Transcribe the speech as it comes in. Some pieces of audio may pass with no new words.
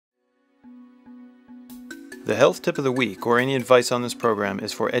The health tip of the week or any advice on this program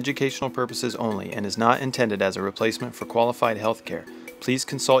is for educational purposes only and is not intended as a replacement for qualified health care. Please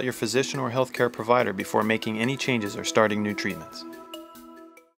consult your physician or healthcare provider before making any changes or starting new treatments.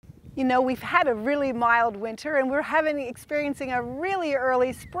 You know, we've had a really mild winter and we're experiencing a really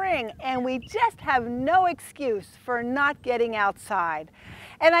early spring, and we just have no excuse for not getting outside.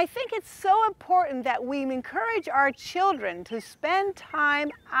 And I think it's so important that we encourage our children to spend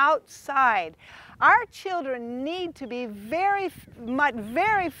time outside. Our children need to be very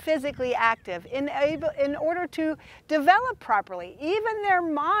physically active in order to develop properly. Even their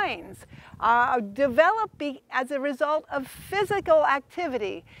minds develop as a result of physical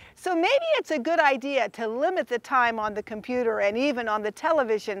activity. So maybe it's a good idea to limit the time on the computer and even on the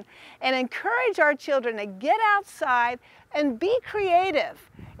television and encourage our children to get outside and be creative.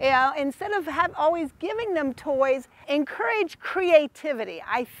 Instead of always giving them toys, encourage creativity.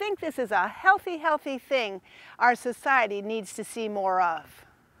 I think this is a healthy thing our society needs to see more of.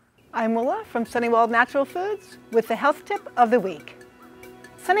 I'm Willa from Sunnywald Natural Foods with the health tip of the week.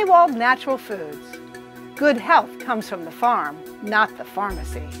 Sunnywald Natural Foods. Good health comes from the farm, not the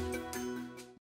pharmacy.